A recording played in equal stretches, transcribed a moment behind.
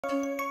Hello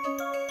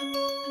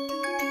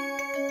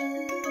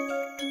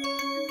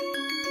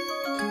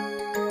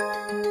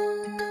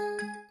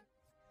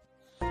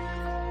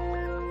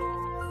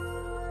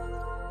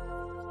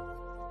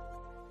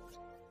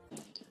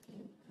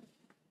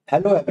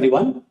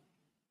everyone.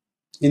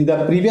 In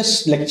the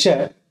previous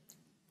lecture,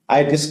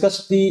 I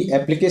discussed the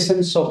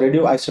applications of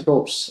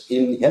radioisotopes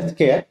in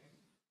healthcare,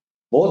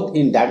 both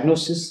in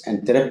diagnosis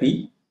and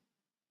therapy.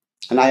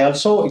 And I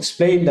also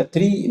explained the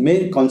three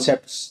main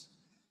concepts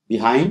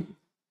behind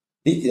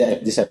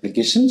these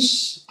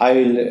applications. I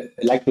will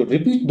like to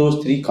repeat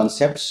those three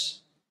concepts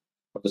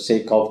for the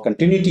sake of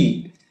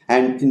continuity.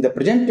 And in the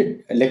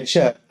present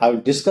lecture, I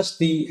will discuss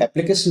the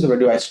applications of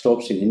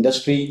radioisotopes in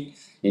industry,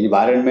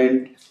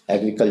 environment,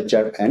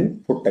 agriculture,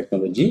 and food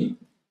technology.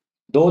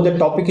 Though the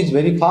topic is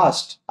very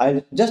fast,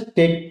 I'll just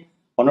take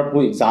one or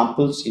two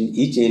examples in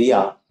each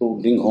area to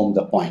bring home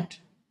the point.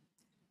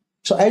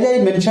 So as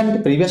I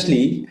mentioned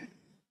previously,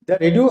 the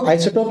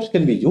radioisotopes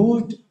can be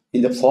used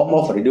in the form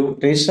of radio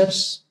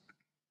tracers.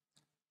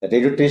 The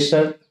radio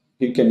tracer,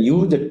 you can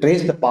use to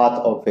trace the path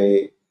of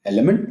a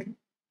element.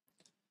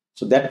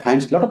 So that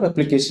finds a lot of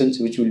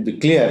applications which will be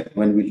clear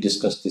when we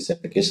discuss these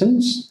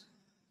applications.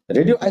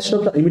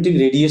 Radioisotopes are emitting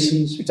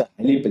radiations which are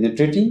highly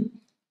penetrating,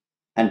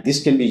 and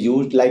this can be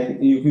used like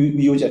we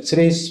use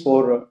X-rays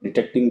for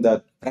detecting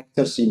the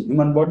fractures in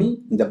human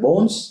body, in the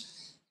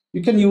bones.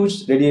 You can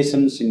use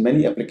radiations in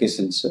many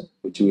applications,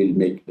 which we will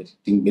make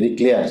very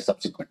clear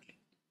subsequently.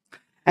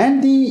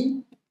 And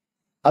the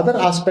other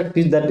aspect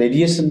is that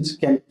radiations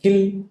can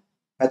kill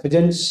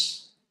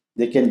pathogens,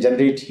 they can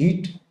generate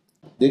heat,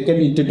 they can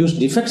introduce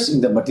defects in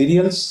the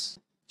materials.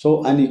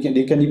 So, and you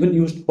can even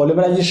use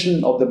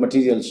polymerization of the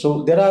materials.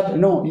 So there are,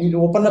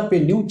 you open up a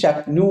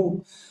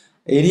new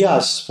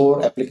areas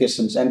for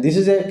applications. And this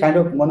is a kind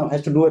of, one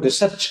has to do a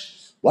research,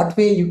 what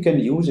way you can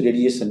use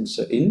radiations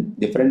in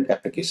different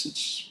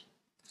applications.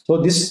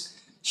 So this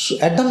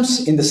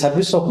atoms in the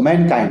service of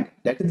mankind,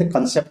 that is the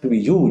concept we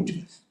use,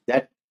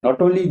 that not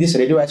only these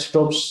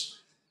radioisotopes,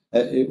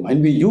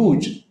 when we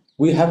use,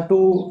 we have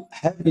to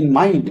have in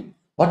mind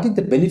what is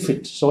the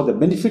benefit. So the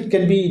benefit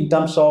can be in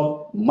terms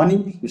of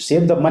money, you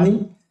save the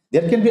money.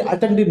 There can be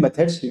alternative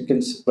methods,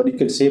 but you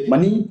can save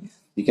money,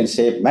 you can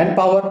save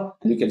manpower,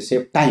 and you can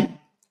save time.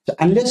 So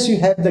unless you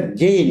have the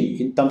gain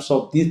in terms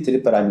of these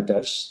three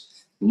parameters,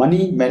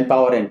 money,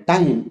 manpower, and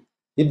time,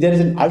 if there is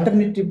an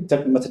alternative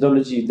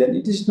methodology, then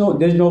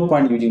there is no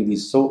point using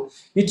this. So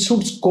it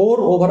should score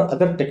over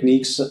other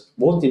techniques,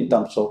 both in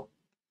terms of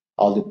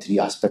all the three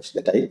aspects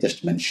that I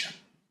just mentioned.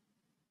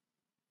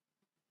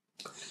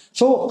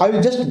 So I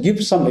will just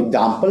give some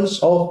examples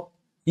of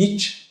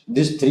each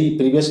these three.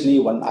 Previously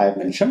one I have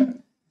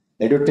mentioned,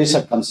 radio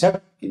tracer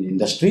concept in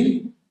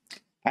industry,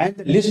 and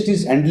the list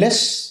is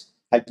endless.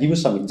 I'll give you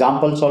some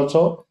examples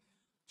also.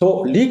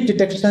 So leak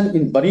detection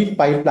in buried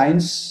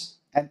pipelines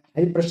and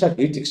high pressure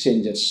heat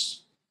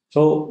exchangers.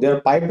 So their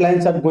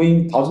pipelines are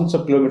going thousands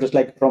of kilometers,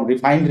 like from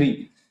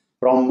refinery,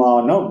 from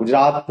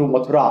Gujarat to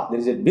Mathura. There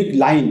is a big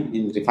line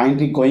in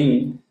refinery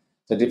going.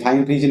 The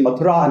refinery is in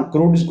Mathura and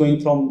crude is going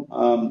from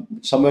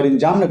somewhere in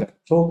Jamnagar.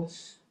 So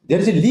there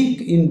is a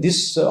leak in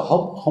this.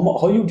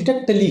 How you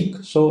detect the leak?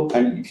 So,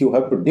 and if you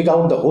have to dig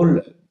out the whole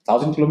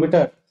 1,000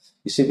 kilometers,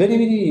 it's a very,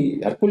 very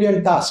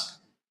Herculean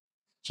task.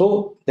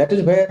 So that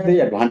is where the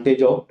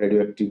advantage of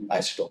radioactive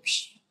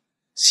isotopes.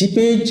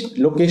 Seepage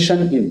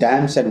location in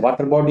dams and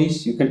water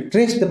bodies, you can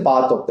trace the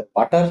path of the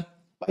water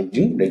by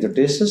using radio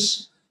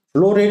tracers.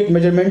 Flow rate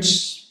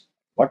measurements,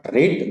 what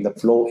rate the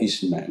fluid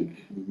is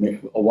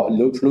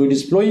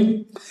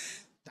flowing.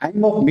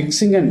 Time of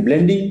mixing and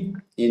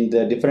blending in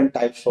the different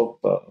types of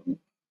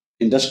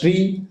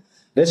industry.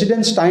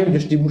 Residence time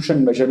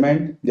distribution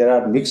measurement, there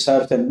are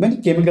mixers and many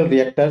chemical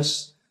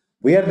reactors.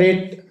 Wear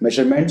rate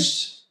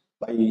measurements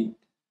by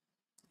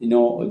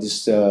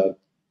this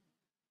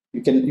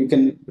you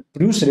can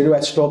produce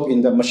radioisotope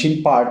in the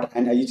machine part,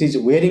 and it is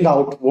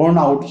worn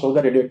out, so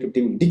the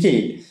radioactivity will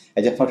decay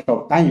as a function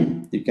of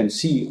time. You can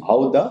see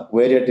how the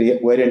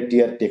wear and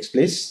tear takes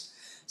place.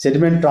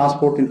 Sediment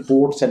transport in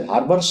ports and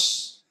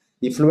harbors,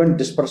 effluent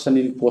dispersion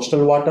in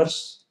coastal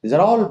waters. These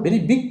are all very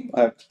big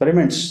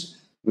experiments,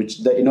 which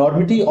the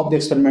enormity of the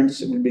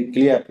experiments will be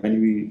clear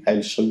when I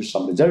will show you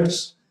some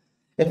results.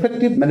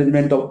 Effective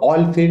management of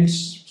oil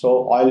fields.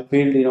 So oil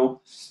field,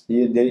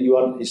 you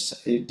are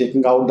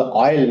taking out the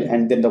oil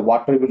and then the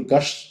water will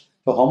gush.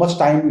 So how much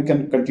time you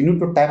can continue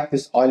to tap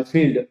this oil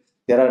field?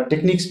 There are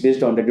techniques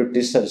based on radio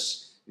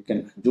tracers. You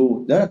can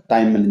do the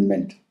time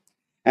management.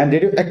 And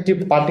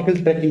radioactive particle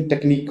tracking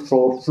technique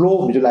for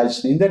flow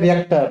visualization in the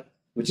reactor,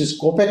 which is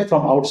copied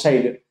from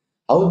outside,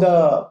 how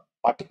the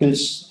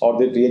particles or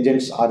the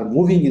reagents are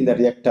moving in the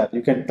reactor.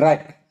 You can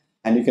track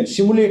and you can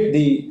simulate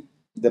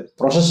the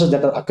processes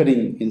that are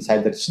occurring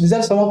inside that. So these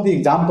are some of the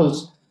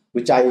examples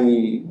which I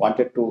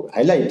wanted to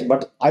highlight,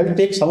 but I will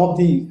take some of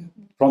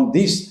from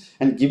these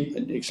and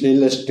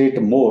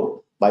illustrate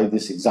more by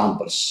these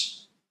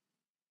examples.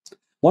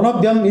 One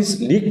of them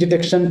is leak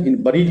detection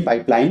in buried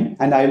pipeline,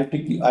 and I will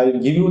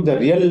give you the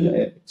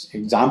real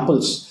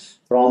examples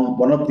from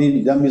one of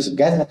them is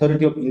Gas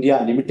Authority of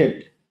India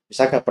Limited,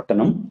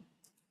 Visakhapatnam.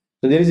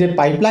 So there is a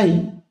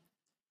pipeline.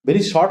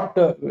 Very short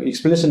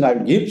explanation I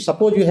will give.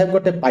 Suppose you have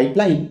got a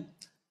pipeline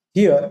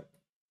here,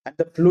 and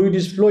the fluid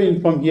is flowing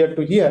from here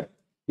to here.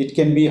 It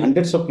can be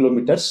hundreds of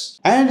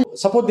kilometers. And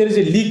suppose there is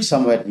a leak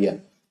somewhere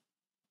here.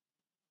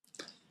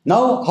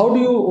 Now, how do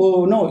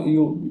you know?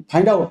 You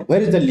find out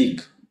where is the leak.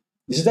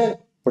 This is the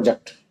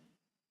project.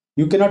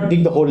 You cannot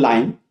dig the whole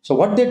line. So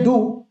what they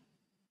do,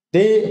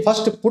 they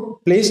first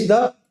place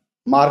the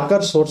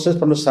marker sources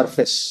from the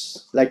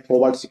surface, like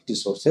cobalt 60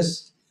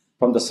 sources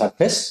from the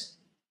surface.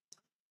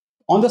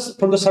 From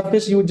the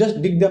surface, you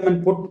just dig them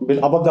and put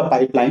above the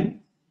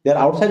pipeline. They are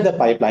outside the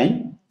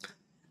pipeline,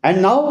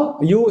 and now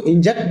you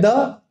inject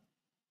the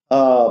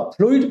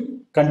fluid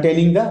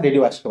containing the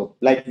radioisotope,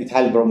 like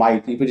ethyl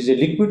bromide. If it is a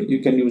liquid, you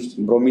can use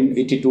bromine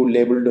 82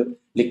 labeled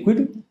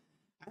liquid.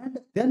 And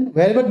then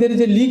wherever there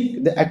is a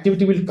leak, the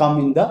activity will come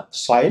in the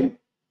soil.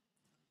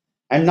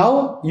 And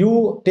now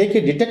you take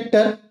a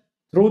detector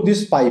through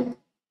this pipe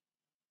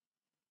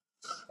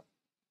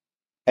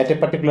at a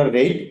particular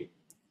rate.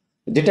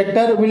 The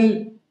detector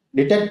will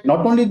detect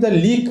not only the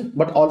leak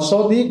but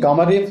also the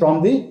gamma ray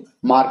from the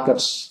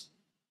markers.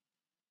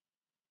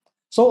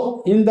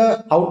 So in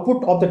the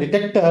output of the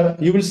detector,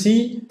 you will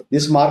see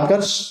these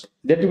markers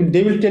that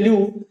they will tell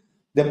you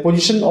the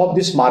position of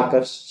these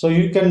markers. So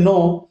you can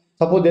know,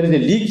 suppose there is a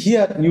leak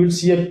here, you will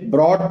see a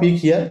broad peak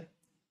here.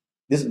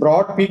 This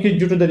broad peak is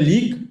due to the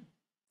leak,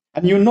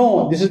 and you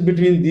know this is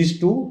between these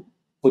two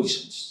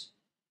positions.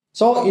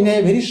 So in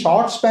a very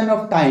short span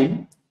of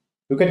time,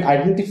 you can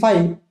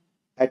identify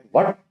at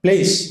what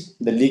place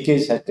the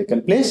leakage has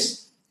taken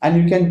place,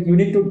 and you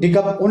need to dig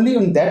up only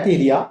in that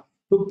area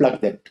to plug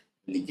that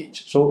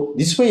leakage. So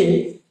this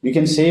way you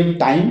can save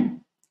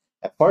time,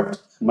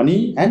 effort,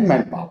 money, and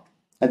manpower.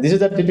 And this is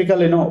the typical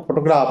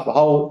photograph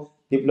how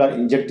people are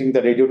injecting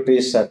the radio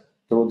tracer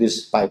through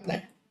this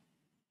pipeline.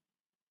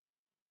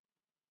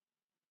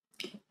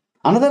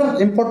 Another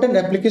important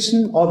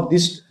application of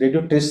these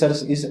radio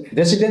tracers is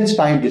residence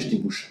time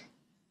distribution.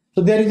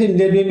 So there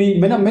may be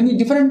many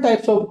different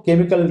types of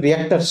chemical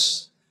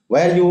reactors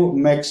where you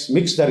mix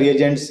the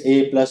reagents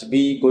A plus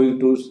B going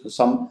to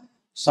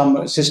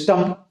some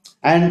system,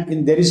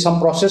 and there is some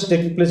process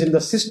taking place in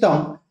the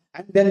system,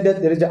 and then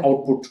there is the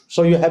output.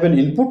 So you have an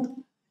input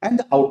and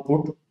the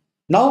output.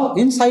 Now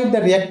inside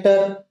the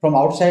reactor, from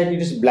outside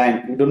it is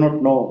blank. You do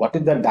not know what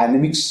is the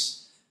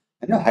dynamics,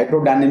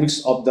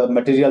 hydrodynamics of the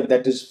material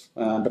that is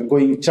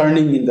undergoing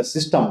churning in the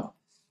system.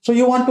 So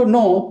you want to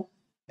know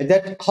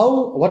that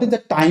what is the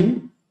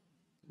time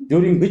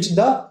during which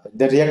the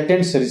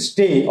reactants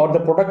stay or the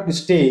product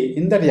stay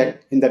in the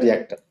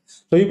reactor.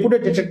 So you put a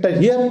detector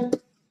here,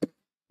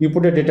 you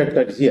put a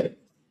detector here,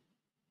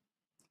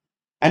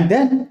 and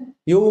then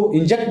you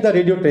inject the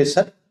radio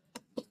tracer.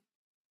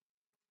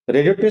 The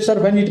radio tracer,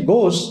 when it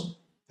goes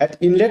at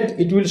inlet,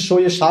 it will show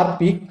a sharp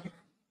peak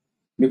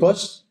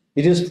because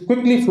it is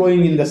quickly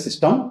flowing in the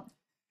system,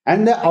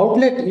 and the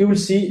outlet you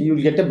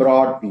will get a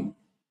broad peak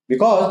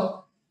because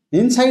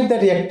inside the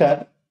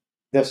reactor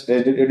the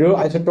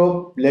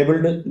radioisotope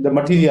labeled the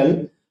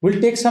material will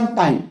take some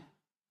time.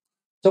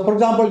 So for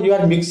example, you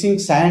are mixing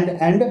sand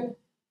and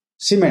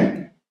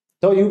cement.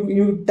 So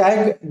you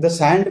tag the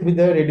sand with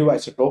the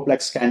radioisotope like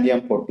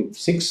scandium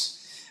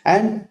 46,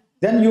 and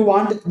then you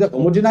want the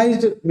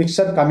homogenized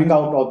mixture coming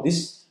out of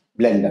this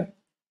blender.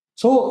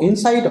 So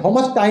inside, how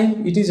much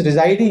time it is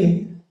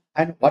residing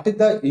and what is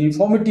the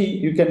uniformity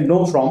you can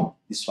know from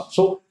this one.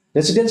 So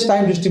residence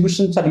time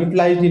distributions are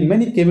utilized in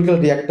many chemical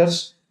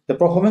reactors. The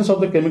performance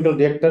of the chemical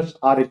reactors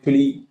are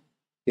actually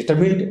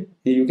determined.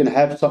 You can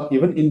have some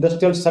even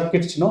industrial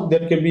circuits.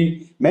 There can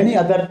be many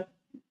other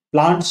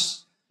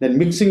plants. Then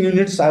mixing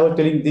units, I was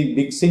telling the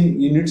mixing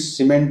units,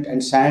 cement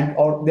and sand,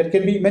 or there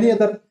can be many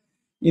other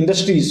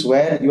industries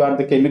where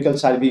the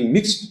chemicals are being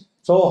mixed.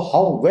 So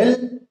how well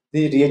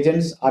the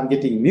reagents are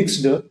getting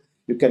mixed,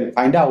 you can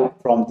find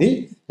out from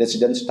the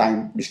residence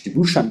time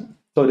distribution.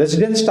 So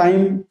residence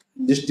time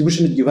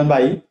distribution is given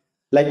by,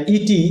 like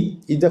ET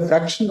is the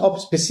fraction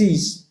of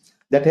species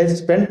that has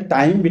spent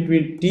time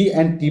between T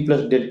and T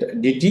plus delta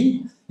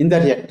dt in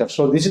the reactor.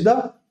 So this is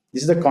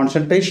the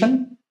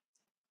concentration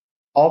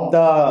of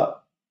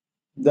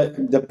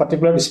the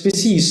particular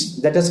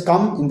species that has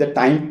come in the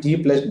time T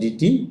plus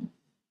dt,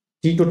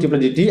 T to T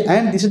plus dt,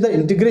 and this is the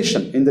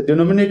integration. In the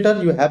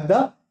denominator, you have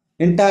the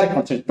entire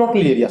concentration,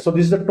 total area. So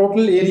this is the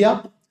total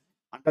area.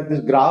 Under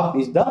this graph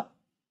is the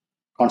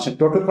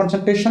total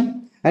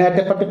concentration, and at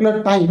a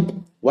particular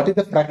time, what is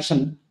the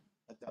fraction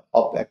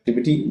of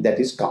activity that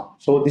is come.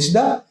 So this is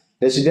the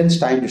residence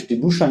time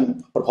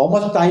distribution, for how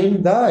much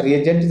time the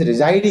reagent is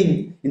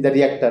residing in the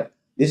reactor.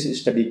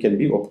 This study can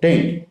be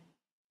obtained.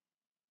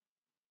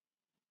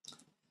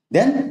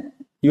 Then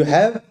you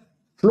have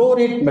flow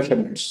rate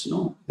measurements.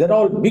 They're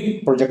all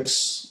big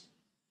projects,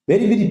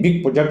 very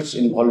big projects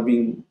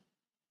involving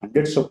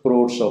hundreds of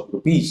crores of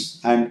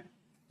rupees, and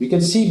we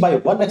can see by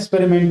one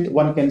experiment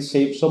one can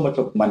save so much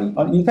of money.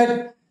 In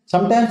fact,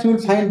 sometimes you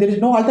will find there is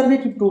no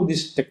alternative to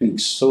these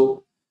techniques.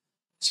 So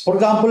For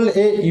example,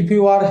 if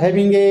you are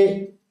having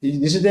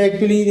this is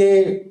actually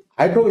a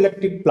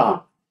hydroelectric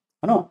plant,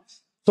 you know.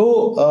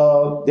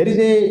 So there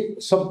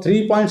is some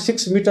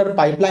 3.6-meter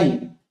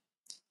pipeline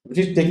which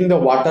is taking the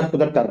water to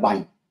the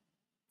turbine.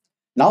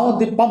 Now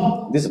the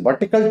pump, this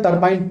vertical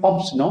turbine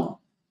pumps,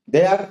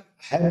 they have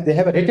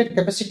a rated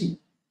capacity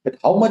that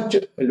how much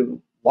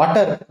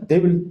water they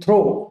will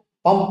throw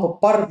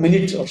pump per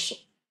minute or so.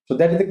 So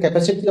that is the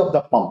capacity of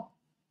the pump.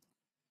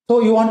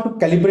 So you want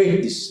to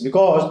calibrate this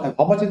because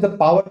how much is the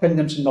power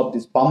consumption of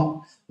this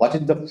pump? What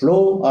is the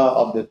flow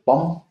of the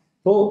pump?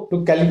 So to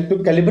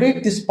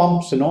calibrate these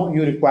pumps,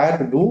 you require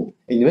to do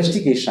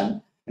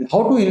investigation and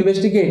how to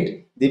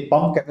investigate the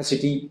pump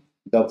capacity,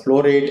 the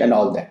flow rate, and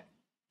all that.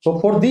 So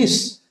for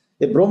this,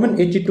 a bromine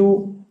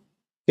 82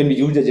 can be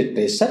used as a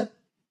tracer.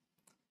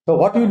 So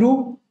what you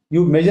do,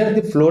 you measure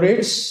the flow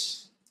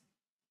rates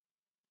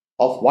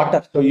of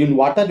water. So in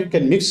water, you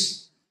can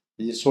mix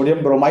the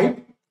sodium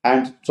bromide,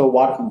 and so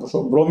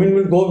bromine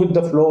will go with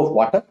the flow of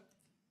water.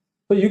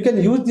 So you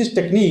can use this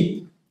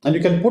technique and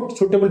you can put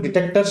suitable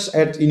detectors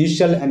at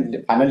initial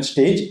and final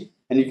stage,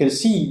 and you can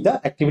see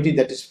the activity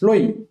that is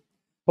flowing.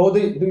 So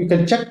you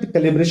can check the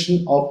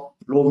calibration of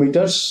flow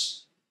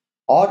meters,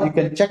 or you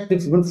can check the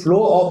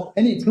flow of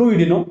any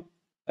fluid,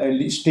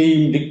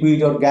 steam,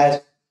 liquid, or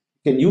gas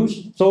you can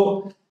use.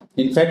 So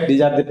in fact, these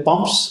are the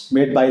pumps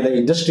made by the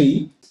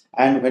industry,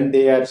 and when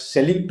they are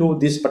selling to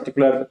this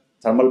particular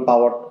thermal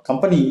power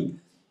company,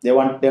 they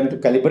want them to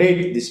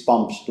calibrate these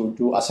pumps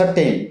to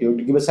ascertain, to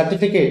give a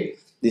certificate.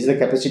 This is the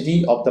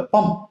capacity of the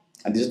pump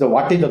and this is the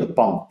wattage of the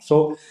pump.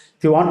 So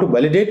if you want to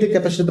validate the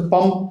capacity of the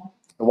pump,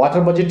 the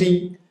water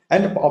budgeting,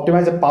 and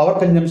optimize the power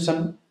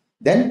consumption,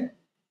 then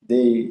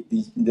the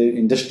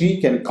industry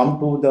can come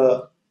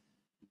to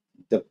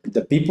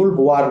the people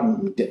who are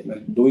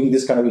doing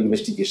this kind of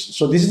investigation.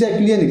 So this is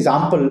actually an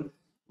example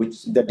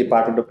which the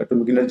Department of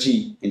Atomic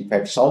Energy, in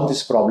fact, solved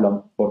this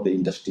problem for the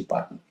industry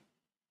partner.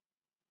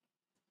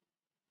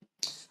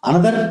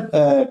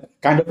 Another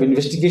kind of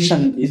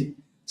investigation is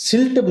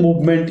silt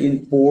movement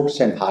in ports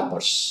and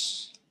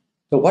harbors.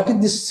 So what is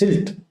this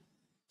silt?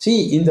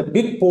 See, in the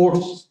big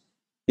ports,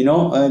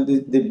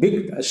 the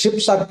big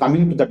ships are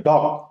coming to the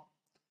dock,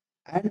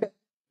 and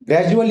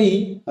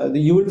gradually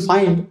you will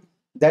find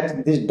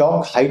that this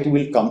dock height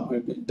will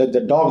come,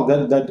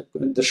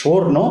 the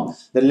shore,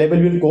 the level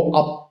will go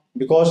up,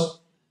 because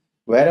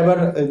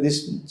wherever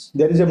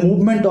there is a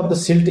movement of the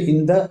silt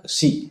in the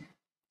sea.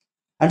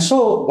 And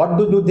so what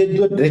do they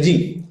do?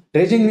 Dredging.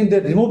 Dredging means they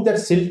remove that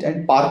silt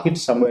and park it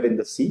somewhere in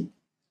the sea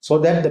so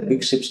that the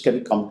big ships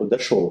can come to the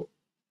shore.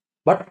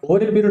 But over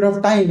a period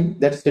of time,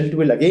 that silt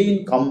will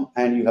again come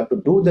and you have to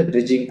do the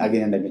dredging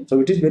again and again. So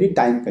it is very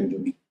time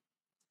consuming.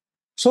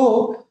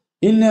 So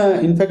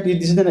in fact,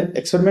 this is an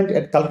experiment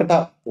at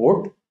Calcutta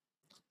port.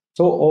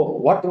 So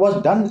what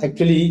was done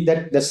actually,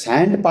 that the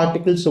sand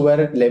particles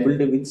were labeled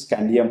with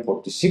scandium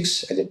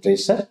 46 as a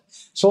tracer.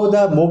 So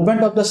the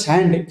movement of the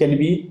sand can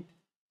be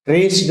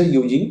traced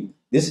using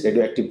this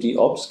radioactivity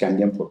of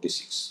scandium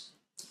 46.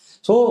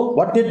 So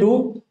what they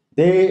do,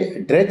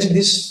 they dredge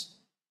this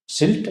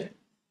silt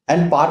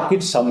and park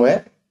it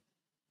somewhere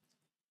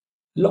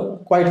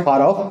quite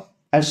far off.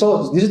 And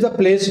so this is the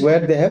place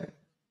where they have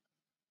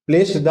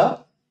placed the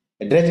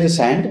dredged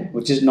sand,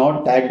 which is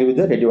now tagged with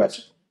the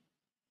radioisotope.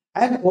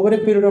 And over a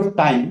period of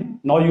time,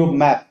 now you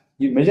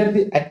measure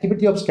the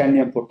activity of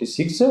scandium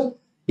 46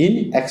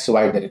 in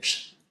XY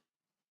direction.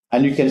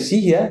 And you can see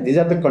here, these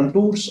are the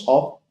contours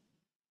of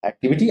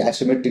activity,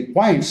 isometric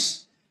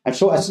points. And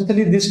so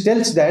essentially this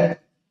tells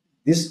that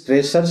this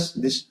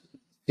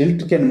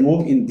silt can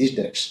move in these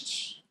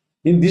directions.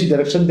 In this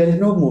direction, there is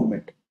no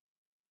movement.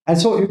 And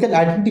so you can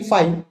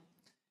identify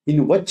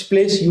in which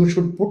place you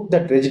should put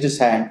the dredged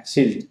sand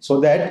silt so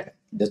that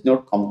it does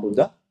not come to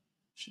the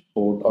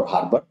port or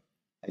harbor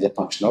as a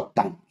function of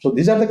time. So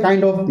these are the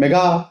kind of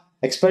mega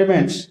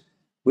experiments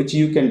which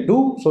you can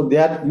do. So they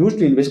are used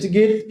to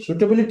investigate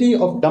suitability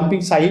of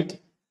dumping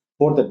site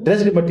for the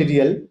dredged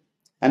material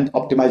and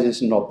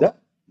optimization of the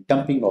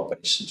dumping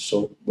operations.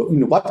 So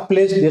in what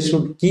place they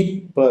should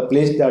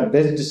place the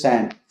dredged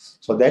sand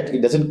so that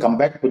it doesn't come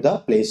back to the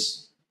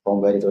place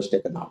from where it was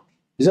taken out.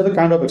 These are the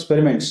kind of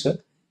experiments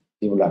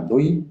people are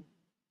doing.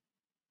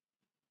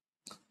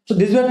 So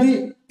these were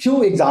the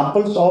few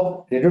examples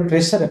of radio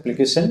tracer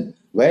application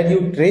where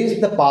you trace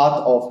the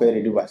path of a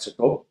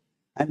radioisotope,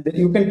 and then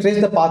you can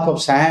trace the path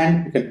of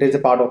sand, you can trace the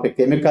path of a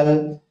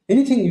chemical,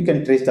 anything you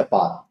can trace the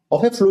path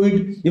of a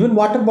fluid, even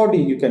water body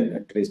you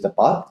can trace the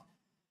path.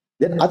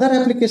 Then other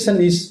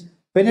application is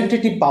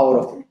penetrative power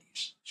of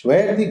radiation,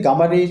 where the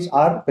gamma rays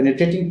are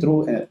penetrating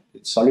through a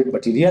solid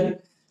material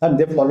and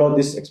they follow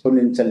this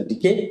exponential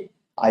decay,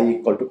 I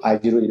equal to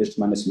I0 e raised to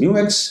minus mu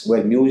x,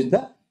 where mu is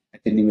the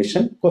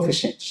attenuation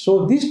coefficient.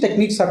 So these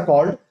techniques are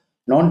called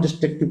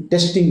non-destructive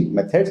testing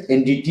methods,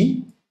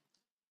 NDT.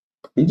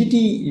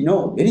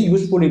 NDT, very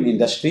useful in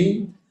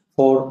industry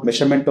for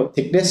measurement of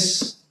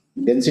thickness,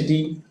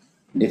 density,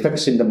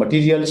 defects in the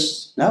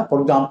materials. Now,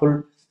 for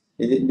example,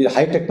 the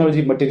high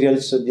technology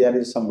materials, there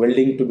is some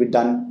welding to be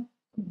done.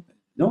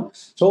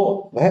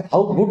 So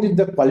how good is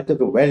the quality of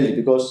the weld,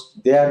 because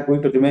they are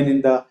going to remain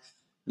in the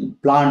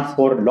plant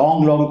for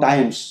long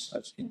times.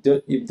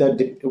 If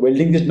the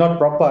welding is not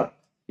proper,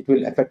 it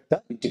will affect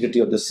the integrity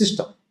of the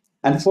system.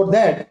 And for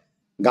that,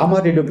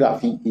 gamma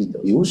radiography is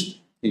used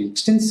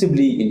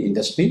extensively in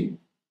industry.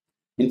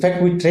 In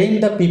fact, we train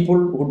the people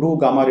who do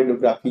gamma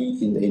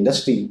radiography in the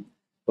industry.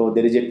 So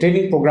there is a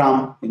training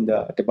program in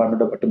the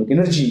Department of Atomic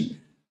Energy.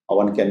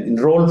 One can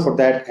enroll for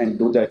that and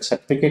do the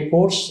certificate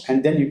course,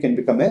 and then you can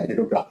become a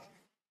radiographer.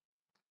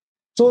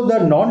 So the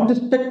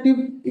non-destructive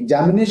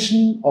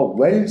examination of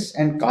welds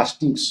and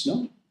castings,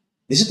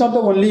 this is not the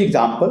only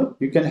example.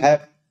 You can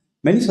have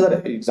many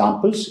other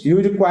examples. You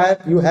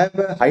have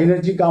a high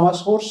energy gamma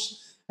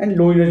source and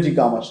low energy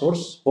gamma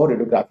source for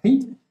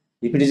radiography.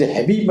 If it is a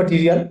heavy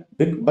material,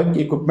 big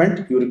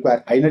equipment, you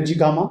require high energy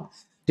gamma,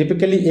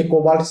 typically a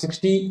cobalt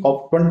 60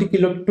 of 20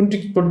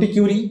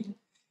 curie.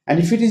 And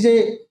if it is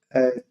a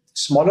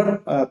smaller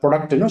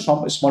product,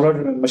 smaller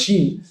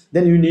machine,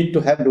 then you need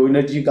to have low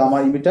energy gamma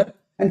emitter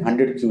and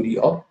 100 curie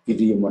of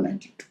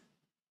Iridium-192.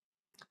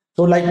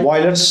 So like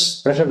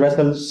boilers, pressure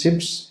vessels,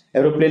 ships,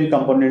 aeroplane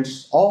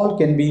components, all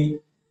can be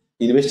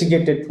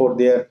investigated for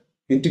their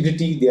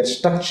integrity, their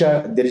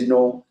structure. There is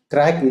no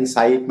crack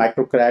inside,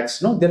 micro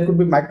cracks. No, there could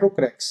be micro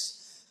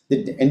cracks.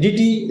 The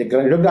NDT, the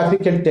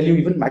radiography can tell you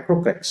even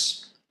micro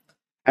cracks.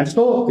 And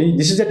so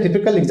this is a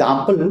typical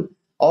example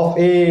of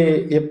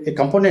a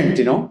component,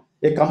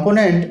 a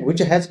component which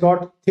has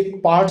got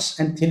thick parts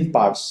and thin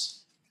parts.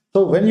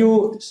 So when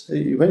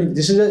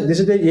this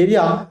is the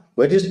area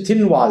where it is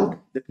thin walled,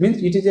 that means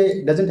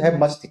it doesn't have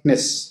much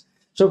thickness.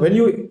 So when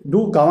you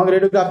do gamma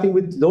radiography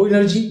with low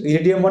energy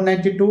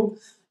Iridium-192,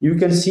 you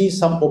can see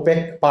some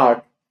opaque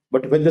part.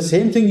 But when the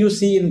same thing you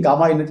see in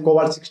gamma in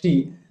cobalt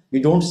 60, we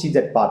don't see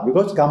that part,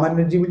 because gamma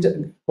energy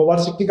cobalt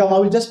 60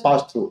 gamma will just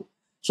pass through.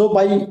 So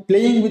by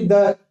playing with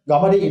the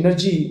gamma ray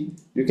energy,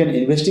 you can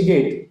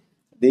investigate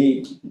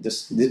the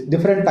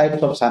different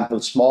types of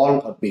samples, small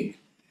or big.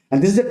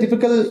 And this is a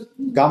typical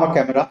gamma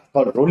camera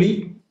called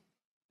ROLI,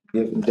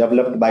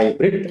 developed by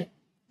BRIT,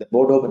 the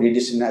Board of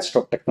Radiation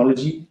Isotope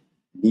Technology,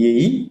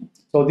 BAE.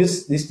 So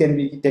this can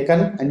be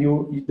taken, and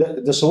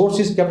the source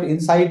is kept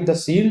inside the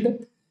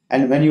shield.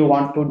 And when you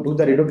want to do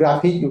the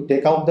radiography, you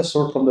take out the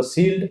source from the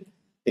shield,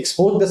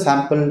 expose the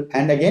sample,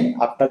 and again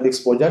after the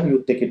exposure,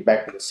 you take it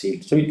back to the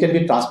shield. So it can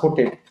be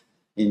transported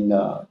in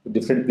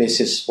different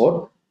places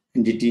for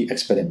NDT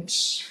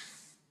experiments.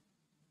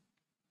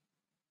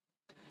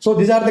 So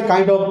these are the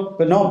kind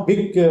of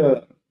big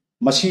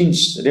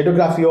machines,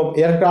 radiography of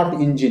aircraft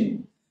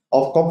engine,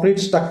 of concrete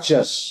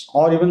structures,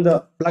 or even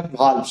the plug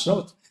valves.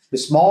 The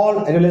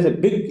small as well as the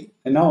big,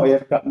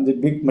 aircraft, the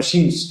big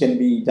machines can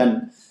be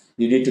done.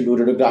 You need to do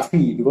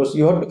radiography, because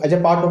you have to, as a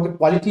part of the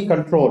quality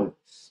control,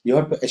 you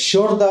have to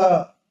assure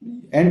the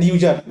end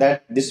user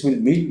that this will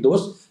meet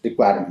those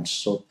requirements.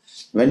 So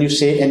when you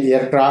say an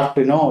aircraft,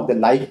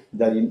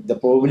 the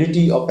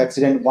probability of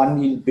accident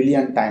 1 in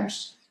billion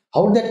times.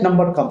 How that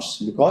number comes?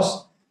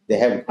 Because they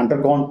have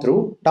undergone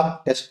through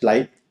tough tests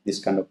like this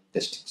kind of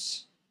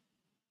testings.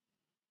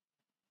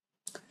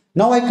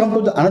 Now I come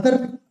to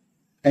another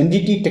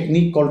NDT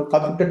technique called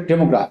computed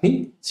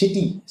tomography,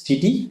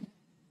 CT.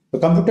 The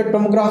computed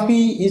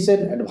tomography is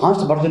an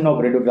advanced version of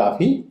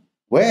radiography,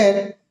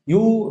 where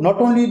you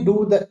not only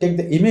take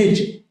the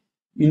image,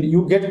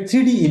 you get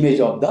 3D image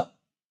of the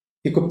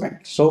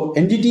equipment. So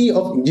NDT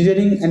of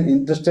engineering and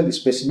industrial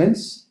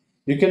specimens,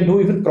 you can do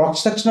even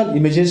cross-sectional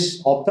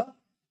images of the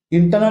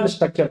internal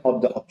structure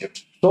of the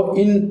object. So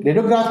in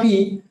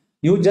radiography,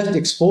 you just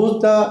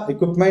expose the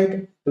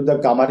equipment to the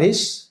gamma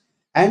rays,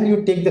 and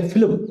you take the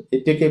film.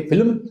 You take a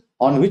film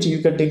on which you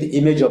can take the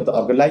image of the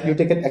organ, like you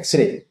take an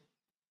X-ray.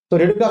 So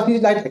radiography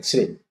is like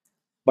X-ray,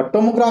 but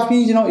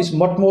tomography, is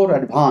much more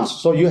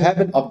advanced. So you have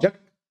an object,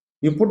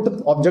 you put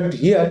the object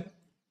here,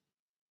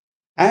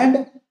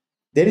 and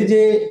there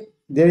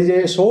is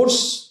a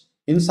source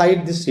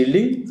inside this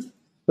shielding.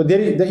 So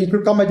it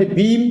will come as a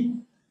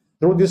beam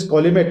through this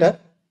collimator,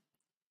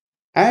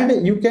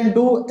 and you can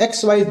do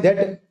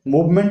XYZ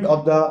movement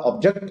of the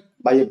object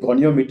by a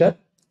goniometer,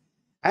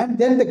 and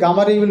then the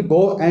gamma ray will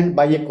go and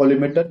by a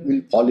collimator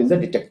will fall in the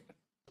detector.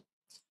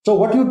 So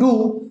what you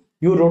do,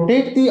 you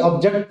rotate the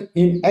object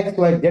in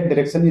XYZ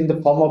direction in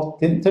the form of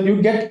thin, so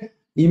you get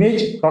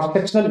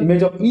cross-sectional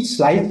image of each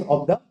slice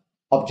of the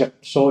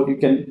object. So you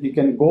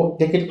can go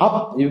take it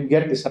up, you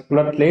get the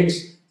circular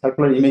plates,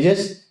 circular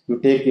images, you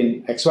take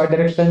in XY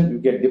direction, you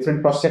get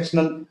different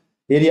cross-sectional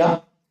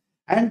area,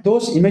 and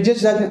those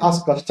images are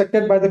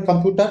constructed by the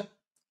computer,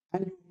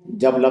 and you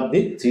develop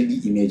the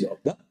 3D image of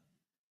the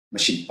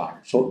machine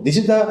part. So this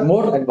is the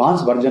more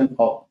advanced version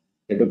of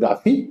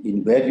radiography,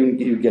 in where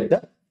you get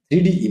the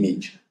 3D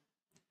image.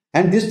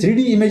 And these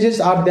 3D images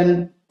are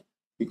then,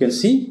 you can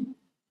see,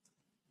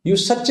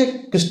 such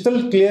a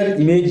crystal clear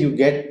image you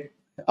get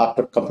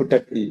after computer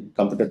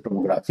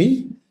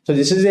tomography. So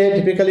this is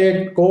typically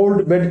a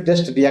cold bed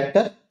test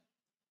reactor.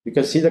 You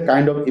can see the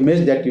kind of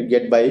image that you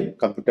get by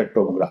computer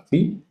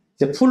tomography.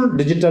 It's a full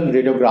digital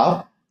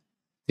radiograph,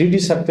 3D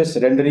surface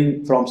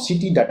rendering from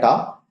CT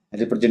data,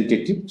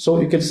 representative. So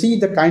you can see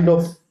the kind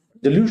of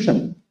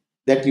dilution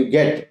that you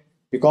get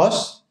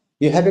because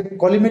you have a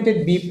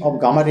collimated beam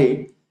of gamma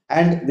ray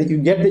and you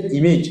get the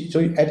image. So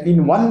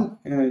in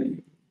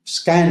one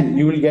scan,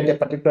 you will get a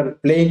particular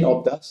plane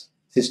of the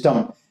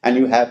system and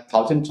you have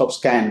thousands of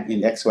scans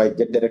in X, Y,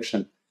 Z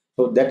direction.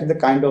 So that is the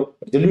kind of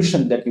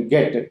dilution that you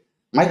get.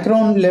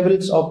 Micron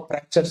levels of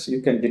fractures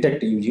you can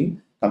detect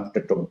using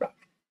computer tomography.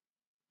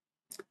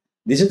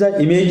 This is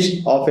the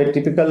image of a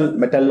typical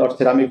metal or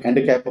ceramic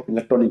end cap of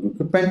electronic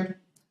equipment.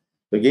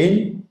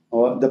 Again,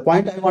 the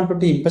point I wanted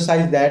to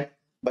emphasize that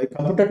by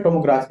computer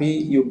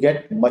tomography, you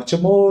get much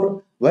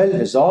more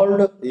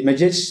well-resolved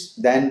images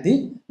than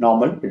the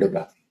normal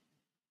radiography.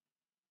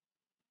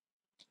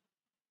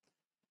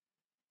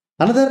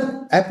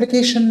 Another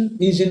application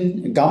is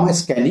in gamma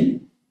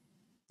scanning.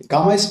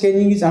 Gamma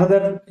scanning is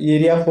another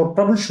area for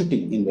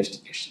troubleshooting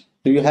investigation.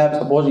 So you have,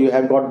 suppose you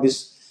have got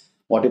this,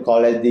 what you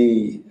call as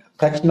the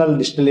fractional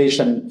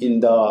distillation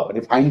in the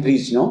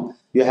refineries,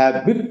 you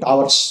have big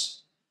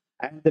towers,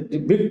 and the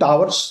big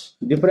towers,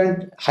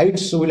 different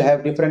heights will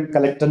have different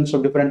collections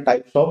of different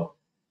types of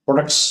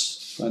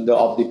products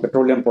of the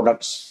petroleum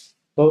products.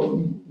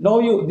 So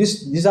now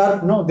these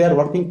are they are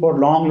working for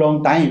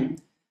long time,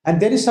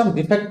 and there is some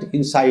defect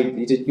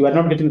inside. You are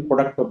not getting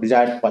product of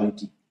desired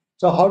quality.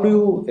 So how do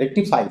you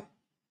rectify?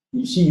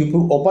 You see, if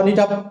you open it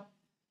up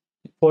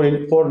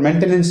for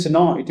maintenance,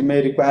 it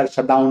may require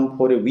shutdown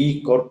for a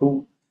week or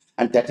two,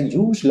 and that is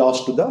huge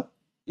loss to the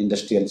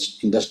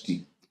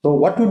industry. So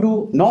what to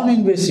do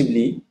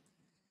non-invasively?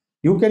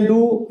 You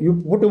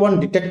put one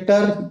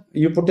detector,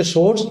 you put a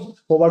source,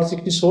 cobalt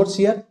 60 source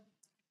here,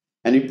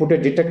 and you put a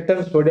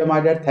detector, sodium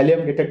iodide,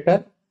 thallium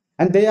detector,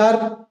 and they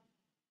are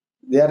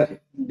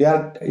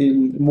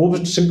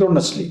moved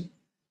synchronously.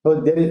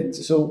 So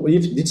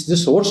if the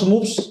source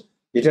moves,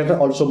 detector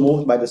also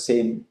moves by the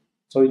same.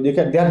 So they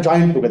are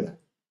joined together.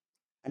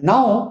 And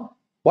now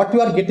what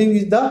you are getting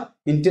is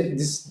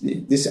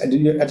this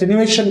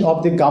attenuation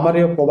of the gamma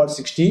ray of cobalt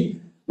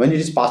 60 when it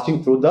is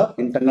passing through the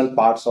internal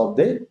parts of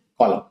the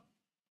column.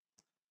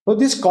 So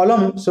this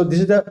column, so this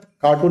is the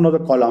cartoon of the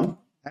column,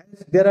 and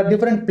there are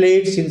different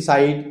plates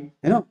inside,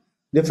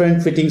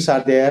 different fittings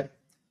are there.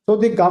 So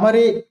the gamma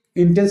ray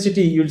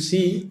intensity you'll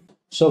see,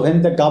 so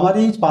when the gamma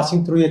ray is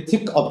passing through a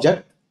thick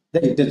object,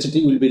 the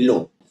intensity will be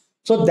low.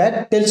 So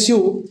that tells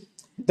you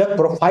the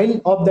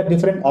profile of the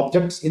different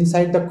objects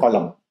inside the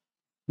column.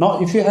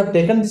 Now, if you have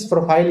taken this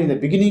profile in the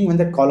beginning when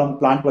the column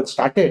plant was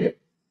started,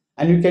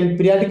 and you can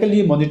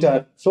periodically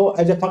monitor, so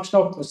as a function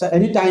of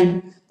any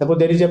time, suppose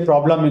there is a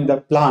problem in the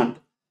plant,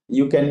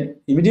 you can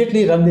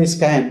immediately run the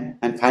scan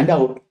and find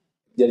out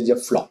there is a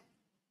flaw.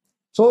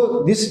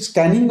 So this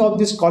scanning of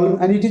this column,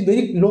 and it is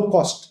very low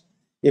cost.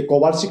 A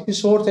cobalt 60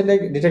 source and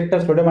a detector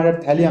sodium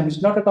iodide thallium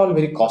is not at all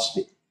very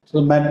costly.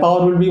 So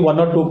manpower will be 1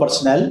 or 2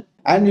 personnel,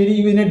 and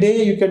in a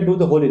day you can do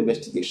the whole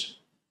investigation.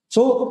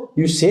 So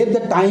you save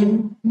the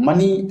time,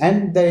 money,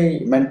 and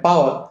the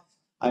manpower,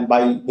 and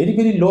by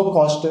very low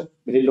cost,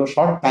 very low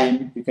short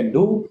time, you can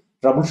do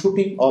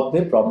troubleshooting of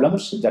the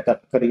problems that are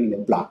occurring in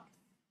the plant.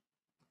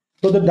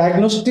 So the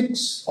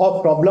diagnostics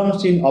of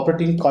problems in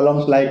operating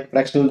columns like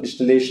fractional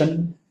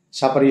distillation,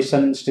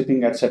 separation,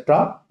 stripping,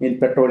 etc. in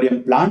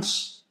petroleum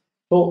plants.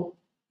 So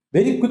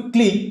very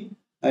quickly,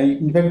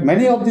 in fact,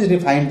 many of these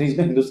refineries,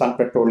 Hindustan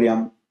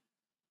Petroleum,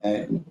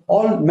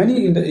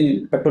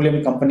 many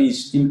petroleum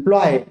companies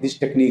employ these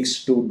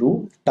techniques to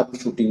do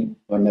troubleshooting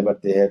whenever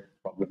they have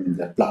problem in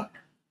their plant.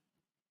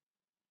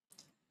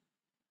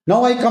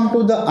 Now I come to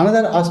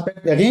another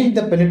aspect. Again,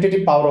 the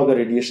penetrative power of the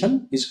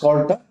radiation is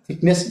called the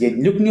thickness gauge.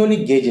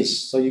 Nucleonic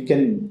gauges. So you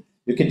can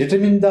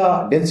determine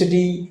the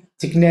density,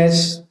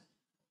 thickness,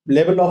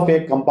 level of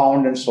a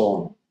compound, and so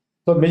on.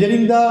 So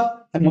measuring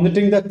and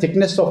monitoring the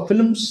thickness of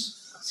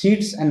films,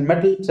 sheets, and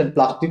metals and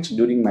plastics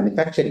during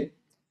manufacturing.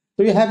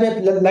 So you have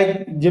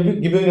like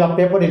giving a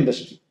paper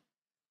industry.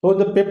 So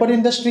the paper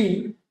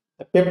industry,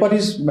 the paper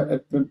is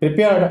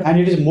prepared and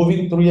it is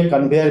moving through a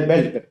conveyor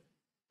belt.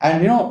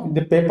 And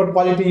the paper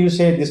quality, you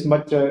say this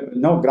much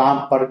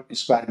gram per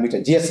square meter,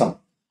 GSM,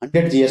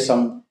 100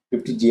 GSM,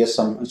 50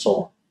 GSM, and so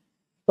on.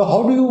 So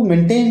how do you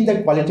maintain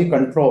the quality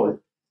control?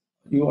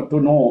 You want to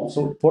know.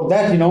 So for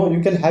that,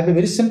 you can have a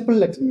very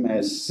simple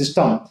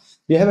system.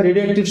 You have a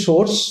radioactive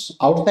source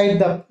outside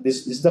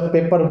this is the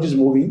paper which is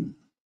moving.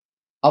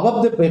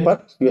 Above the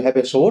paper, you have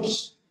a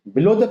source.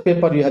 Below the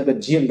paper, you have the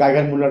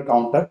Geiger-Müller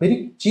counter,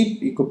 very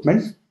cheap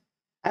equipment.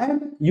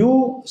 And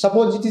you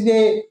suppose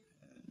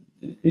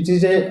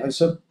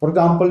so for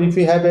example, if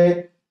you have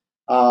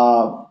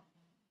a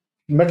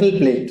metal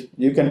plate,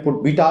 you can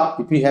put beta.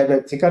 If you have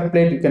a thicker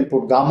plate, you can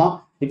put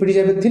gamma. If it is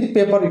a thin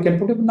paper, you can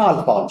put even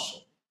alpha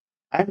also.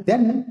 And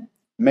then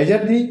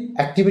measure the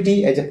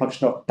activity as a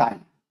function of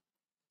time.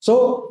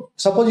 So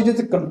suppose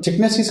the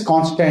thickness is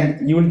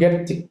constant, you will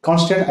get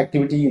constant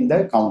activity in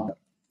the counter.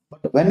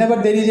 But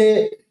whenever there is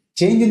a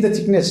change in the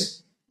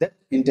thickness, that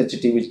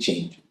intensity will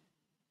change.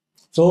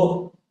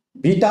 So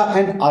beta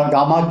and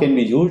gamma can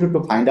be used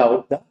to find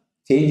out the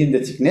change in the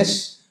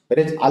thickness,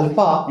 whereas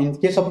alpha, in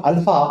case of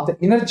alpha, the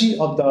energy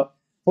of the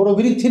For a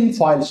very thin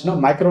foils,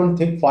 micron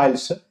thick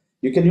foils,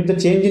 you can use the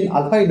change in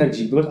alpha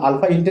energy, because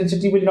alpha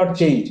intensity will not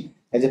change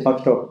as a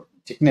function of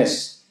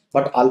thickness,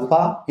 but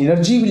alpha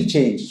energy will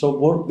change. So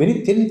for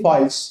very thin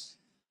foils,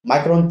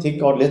 micron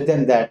thick or less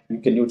than that, you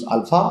can use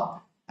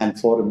alpha, and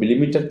for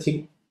millimeter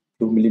thick,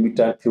 2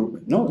 millimeter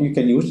cube, you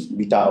can use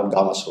beta or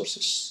gamma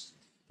sources.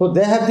 So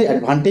they have the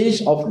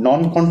advantage of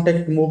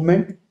non-contact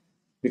movement.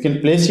 You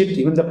can place it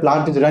even the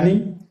plant is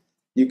running.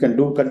 You can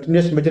do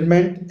continuous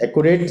measurement,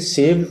 accurate,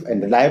 safe,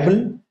 and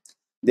reliable.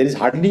 There is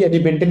hardly any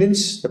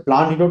maintenance. The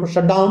plant need not to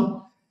shut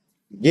down.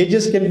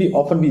 Gauges can be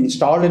often be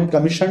installed and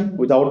commissioned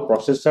without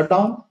process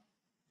shutdown.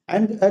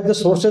 And as the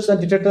sources and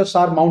detectors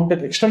are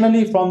mounted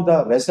externally from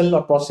the vessel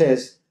or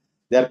process,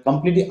 they are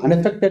completely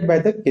unaffected by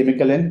the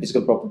chemical and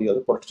physical property of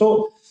the product.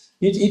 So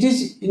it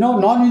is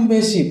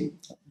non-invasive.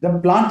 The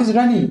plant is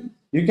running.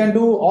 You can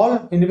do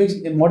all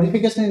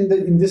modification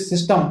in this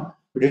system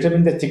to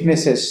determine the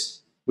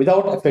thicknesses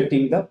without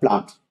affecting the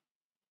plant.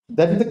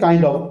 That is the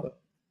kind of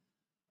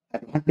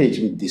advantage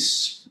with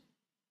this.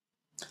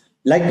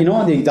 Like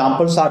the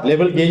examples are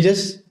level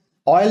gauges,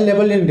 oil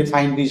level in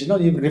refineries.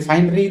 In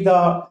refinery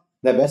the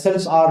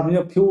vessels are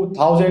few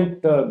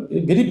thousand,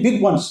 very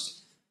big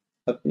ones,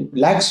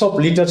 lakhs of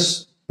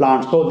liters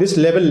plant. So this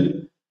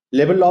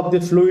level of the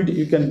fluid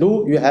you can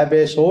do. You have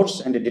a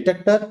source and a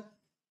detector.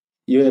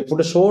 You put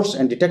a source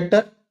and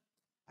detector,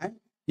 and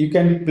you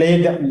can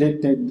play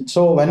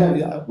so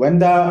when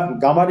the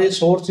gamma ray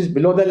source is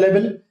below the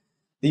level,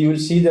 you will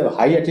see the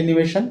high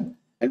attenuation,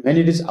 and when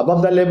it is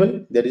above the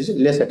level, there is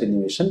less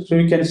attenuation. So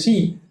you can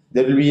see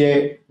there will be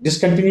a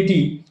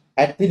discontinuity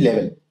at the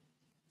level.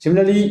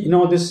 Similarly,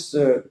 this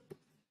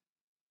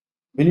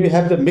when you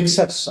have the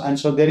mixers, and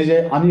so there is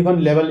a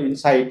uneven level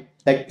inside,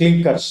 like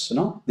clinkers,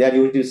 they are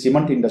used in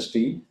cement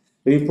industry.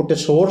 When you put a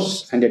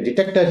source and a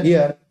detector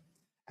here,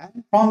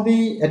 and from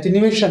the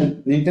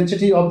attenuation, the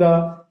intensity of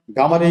the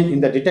gamma ray in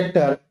the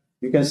detector,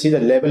 you can see the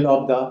level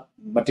of the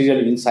material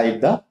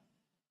inside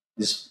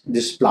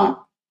this plant.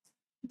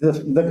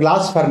 The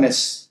glass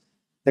furnace,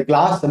 the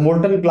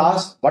molten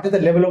glass, what is the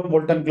level of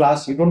molten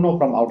glass? You don't know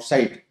from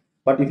outside.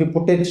 But if you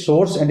put a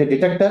source and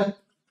detector,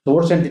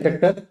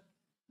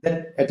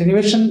 that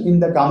attenuation in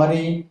the gamma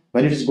ray,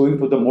 when it is going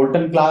to the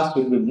molten glass,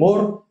 will be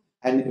more,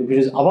 and if it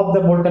is above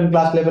the molten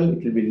glass level,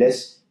 it will be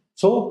less.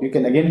 So you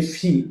can again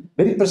see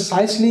very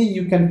precisely,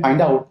 you can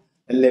find out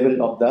the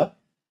level of the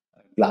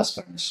glass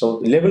furnace. So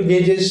level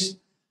gauges,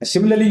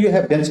 similarly you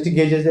have density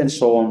gauges and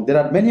so on. There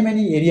are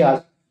many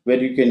areas where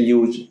you can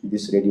use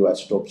these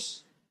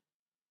radioisotopes.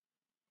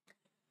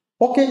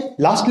 Okay,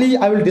 lastly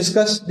I will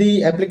discuss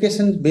the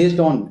applications based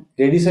on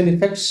radiation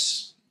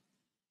effects,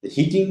 the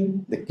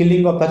heating, the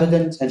killing of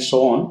pathogens, and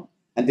so on.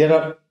 And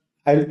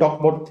I will talk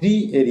about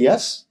 3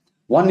 areas.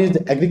 One is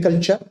the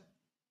agriculture.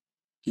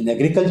 In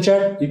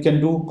agriculture, you can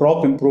do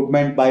crop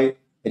improvement by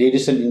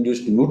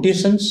radiation-induced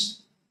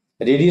mutations.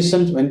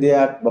 Radiations, when they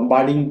are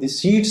bombarding the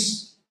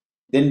seeds,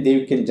 then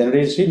they can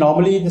generate. See,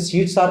 normally the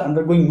seeds are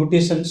undergoing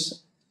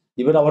mutations.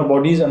 Even our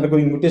body is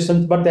undergoing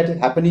mutations, but that is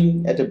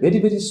happening at a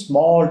very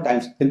small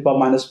times, 10 power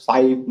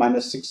 -5,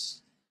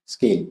 -6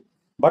 scale.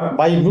 But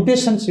by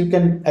mutations, you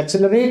can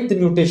accelerate the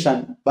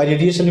mutation. By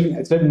radiation, you can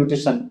accelerate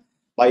mutation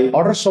by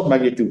orders of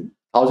magnitude,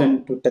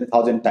 1,000 to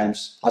 10,000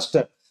 times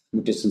faster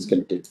mutations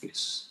can take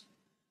place.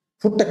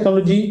 Food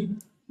technology,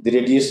 the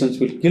radiations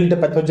will kill the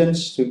pathogens,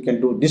 so you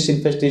can do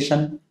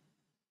disinfestation,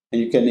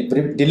 and you can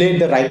delay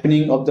the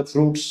ripening of the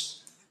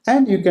fruits,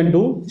 and you can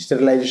do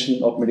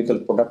sterilization of medical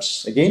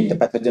products. Again, the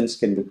pathogens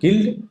can be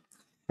killed.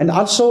 And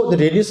also the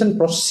radiation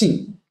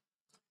processing.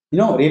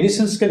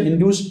 Radiations can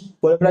induce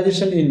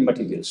polymerization in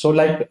materials. So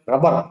like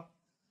rubber,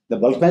 the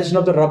vulcanization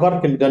of the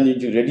rubber can be done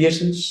using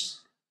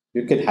radiations.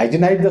 You can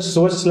hygienize the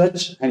sewage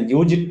sludge and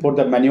use it for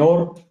the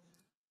manure.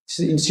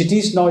 In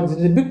cities now, there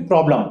is a big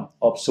problem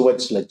of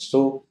sewage sludge.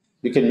 So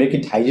you can make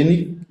it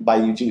hygienic by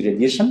using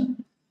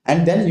radiation,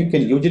 and then you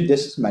can use it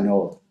as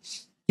manure.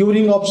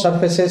 Curing of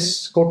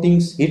surfaces,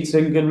 coatings, heat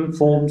shrink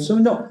foams. So,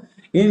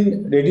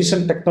 in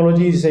radiation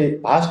technology is a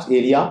vast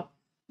area.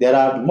 There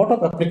are a lot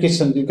of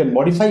applications. You can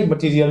modify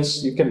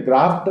materials. You can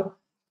graft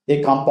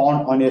a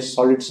compound on a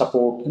solid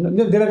support.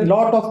 There are a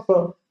lot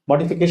of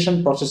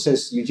modification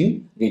processes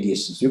using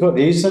radiations. Because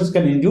radiations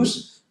can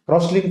induce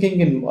cross-linking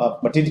in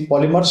material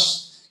polymers.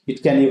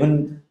 It can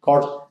even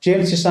cause chain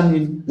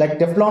reaction. Like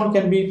Teflon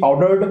can be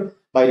powdered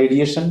by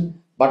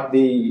radiation, but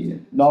the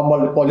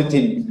normal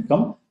polythene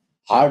become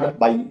hard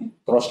by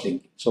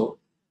cross-linking. So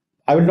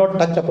I will not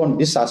touch upon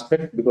this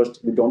aspect because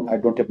I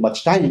don't have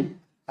much time.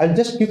 I'll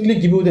just quickly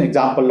give you the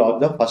example of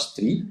the first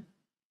 3.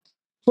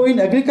 So in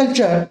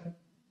agriculture,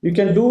 you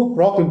can do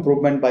crop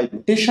improvement by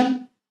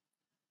mutation.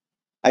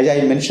 As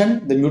I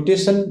mentioned, the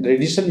mutation,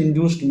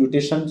 radiation-induced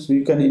mutations, so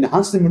you can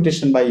enhance the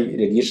mutation by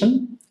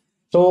radiation.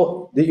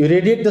 So you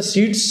irradiate the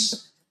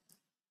seeds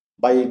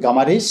by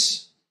gamma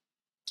rays.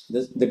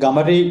 The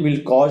gamma ray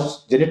will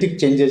cause genetic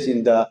changes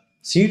in the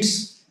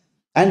seeds,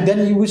 and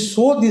then you will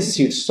sow these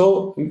seeds.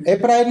 So a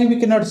priori, we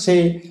cannot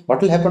say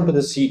what will happen to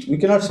the seed. We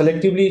cannot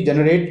selectively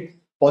generate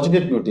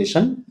positive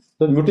mutation.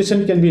 So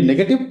mutation can be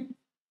negative,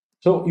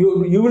 So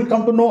you will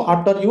come to know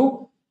after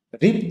you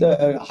reap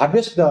the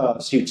harvest the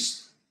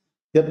seeds.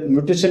 The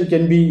mutation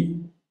can be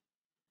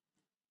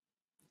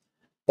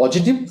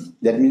positive.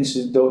 That means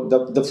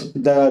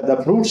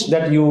the fruits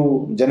that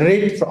you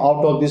generate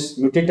out of these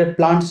mutated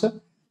plants,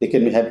 they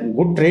can have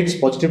good traits,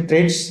 positive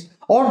traits,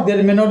 or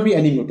there may not be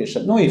any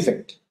mutation, no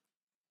effect.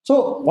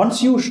 So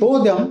once you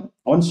show them,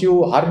 once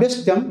you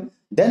harvest them,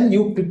 then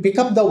you pick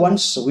up the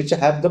ones which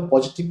have the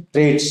positive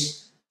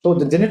traits. So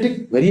the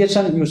genetic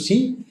variation you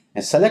see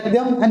and select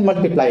them and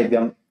multiply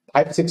them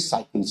 5 6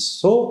 cycles.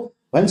 So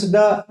once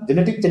the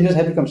genetic changes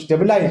have become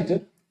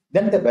stabilized,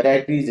 then the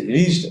variety is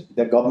released.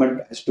 The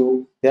government has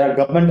to. There are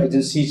government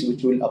agencies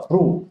which will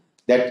approve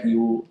that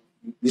you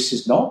this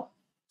is now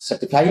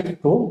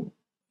certified to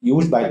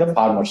used by the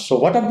farmers. So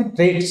what are the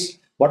traits?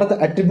 What are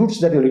the attributes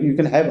that you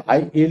can have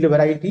high yield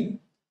variety?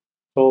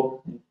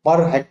 So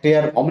per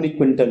hectare, how many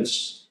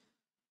quintals?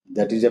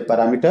 That is a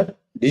parameter.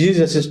 Disease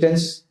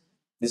resistance.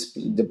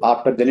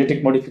 After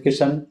genetic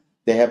modification,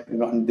 they have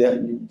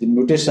the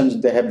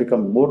mutations. They have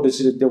become more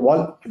disease. They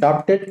all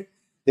adapted.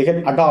 They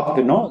can adopt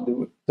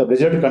the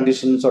desert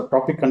conditions or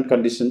tropical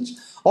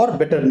conditions or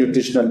better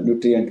nutritional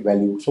nutrient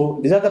value. So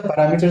these are the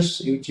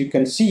parameters which you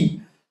can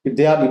see. If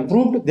they are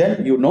improved,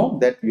 then you know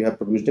that you have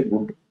produced a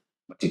good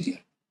material.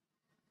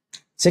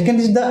 Second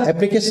is the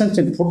applications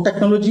in food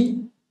technology.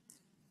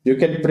 You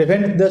can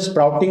prevent the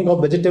sprouting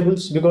of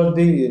vegetables because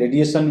the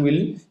radiation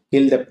will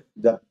kill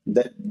the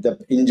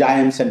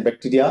enzymes and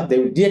bacteria. They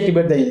will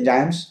deactivate the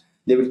enzymes.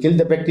 They will kill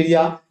the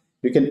bacteria.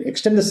 You can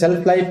extend the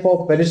shelf life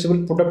of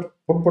perishable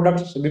food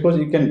products because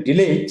you can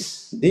delay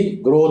the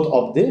growth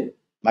of the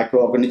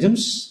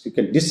microorganisms. You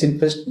can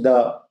disinfect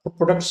the food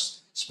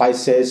products,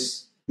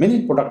 spices,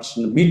 many products,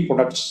 meat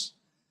products,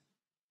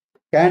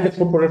 canned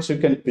food products you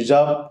can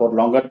preserve for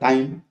longer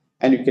time,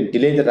 and you can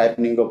delay the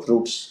ripening of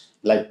fruits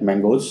like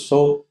mangoes.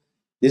 So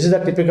this is the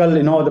typical,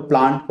 the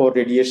plant for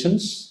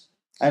radiations,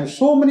 and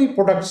so many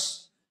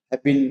products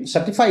have been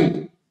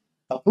certified,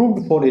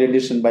 approved for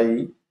irradiation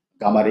by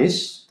gamma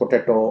rays,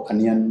 potato,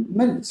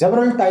 onion.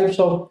 Several types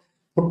of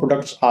food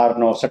products are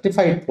now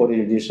certified for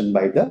irradiation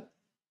by the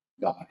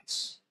gamma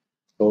rays.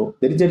 So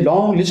there is a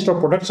long list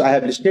of products I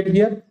have listed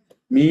here: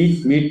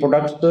 meat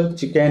products,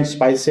 chicken,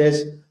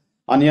 spices,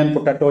 onion,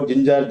 potato,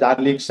 ginger,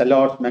 garlic,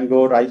 salad,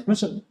 mango,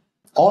 rice.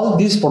 All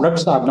these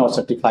products are now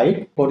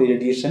certified for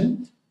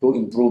irradiation to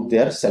improve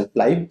their shelf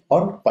life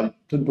or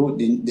to do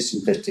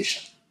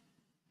disinfestation.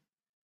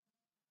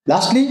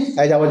 Lastly,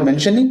 as I was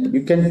mentioning,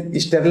 you can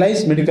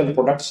sterilize medical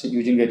products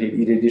using a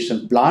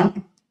irradiation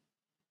plant.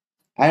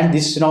 And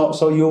this,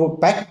 so you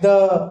pack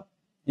the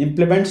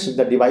implements,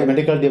 the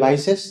medical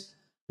devices,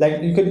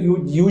 like you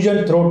can use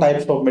and throw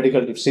types of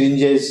medical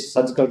syringes,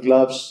 surgical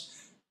gloves,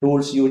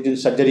 tools used in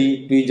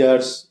surgery,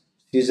 tweezers,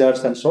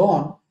 scissors, and so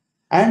on.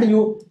 And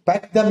you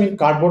pack them in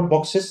cardboard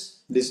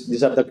boxes.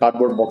 These are the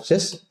cardboard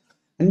boxes,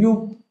 and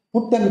you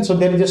put them. So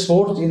there is a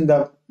source in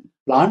the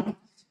plant,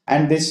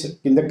 and this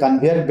in the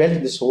conveyor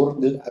belt,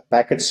 the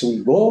packets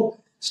will go,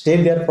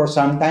 stay there for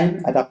some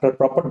time, and after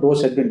proper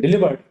dose has been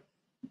delivered,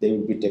 they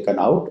will be taken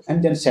out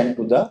and then sent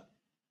to the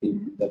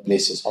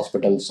places,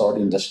 hospitals or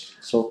industry.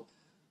 So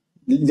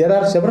there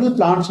are several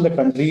plants in the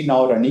country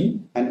now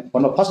running, and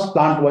one of the first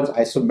plant was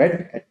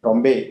Isomed at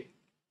Bombay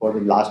for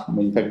the last,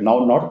 in fact,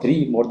 now not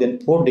 3, more than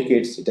 4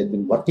 decades it has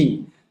been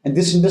working. And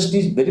this industry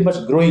is very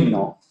much growing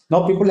now.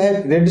 Now people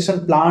have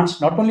radiation plants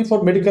not only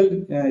for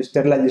medical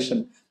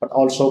sterilization, but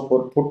also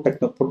for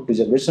food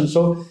preservation.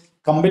 So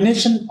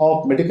combination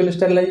of medical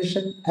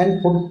sterilization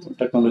and food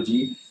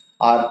technology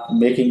are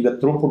making the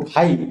throughput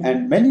high,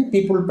 and many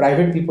people,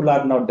 private people,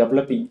 are now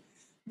developing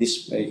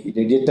these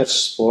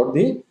radiators for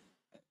the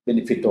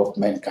benefit of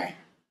mankind.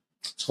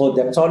 So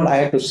that's all I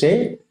had to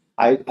say.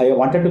 I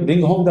wanted to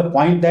bring home the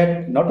point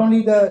that not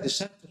only the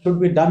research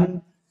should be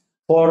done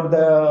for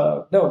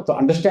the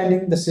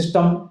understanding the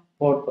system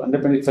for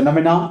understanding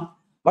phenomena,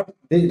 but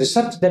the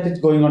research that is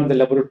going on in the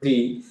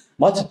laboratory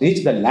must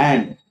reach the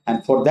land,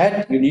 and for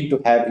that you need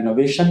to have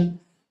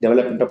innovation,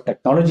 development of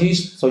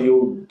technologies. So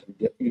you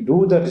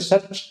do the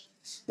research,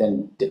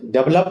 then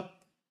develop,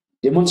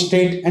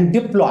 demonstrate, and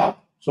deploy.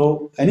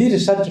 So any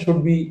research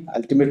should be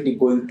ultimately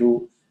going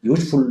to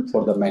useful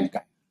for the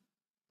mankind.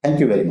 Thank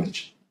you very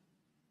much.